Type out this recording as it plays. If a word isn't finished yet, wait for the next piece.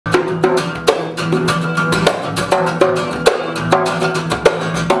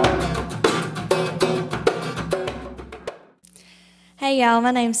Hey y'all,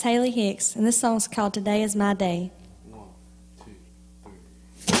 my name's Hali Hicks, and this song's called Today Is My Day. 1, 2, 3.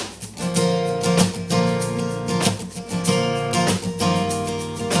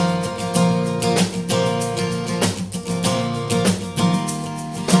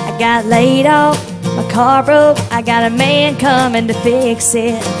 I got laid off, my car broke, I got a man coming to fix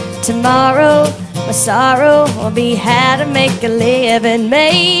it. Tomorrow, my sorrow will be how to make a living.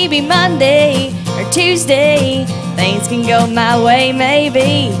 Maybe Monday or Tuesday, things can go my way.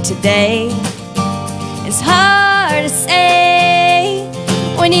 Maybe today. It's hard to say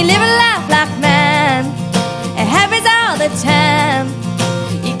when you live a life like mine. It happens all the time.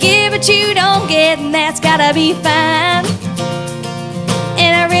 You give but you don't get, and that's gotta be fine.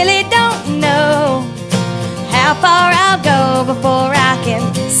 And I really don't know how far I'll go before I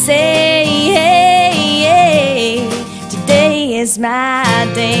can say, hey, today is my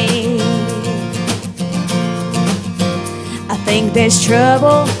day. I think there's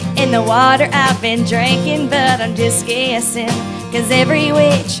trouble in the water I've been drinking, but I'm just guessing, 'cause every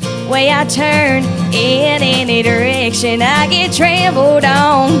which way I turn, in any direction, I get trampled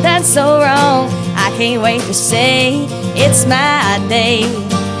on. That's so wrong. I can't wait to say it's my day.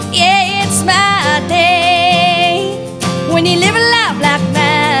 Yeah, it's my day. When you live a life like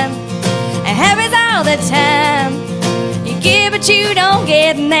mine, it happens all the time. You give but you don't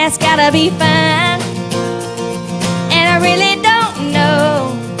get, and that's gotta be fine. And I really don't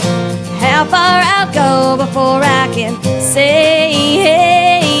know how far I'll go before I can say,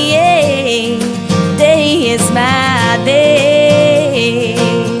 hey, today is my day.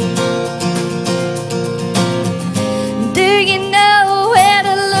 Do you know where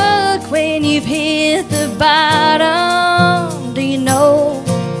to look when you've hit the bottom? Do you know?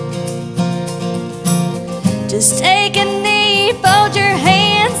 Just take a knee, fold your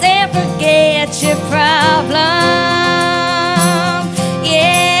hands, and forget your problem.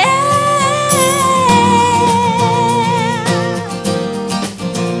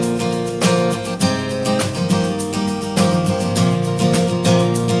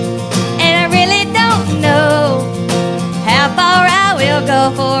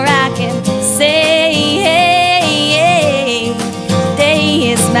 Before I can say, hey, today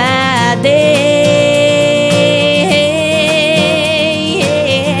is my day.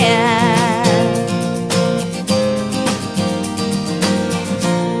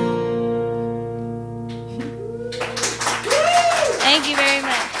 Thank you.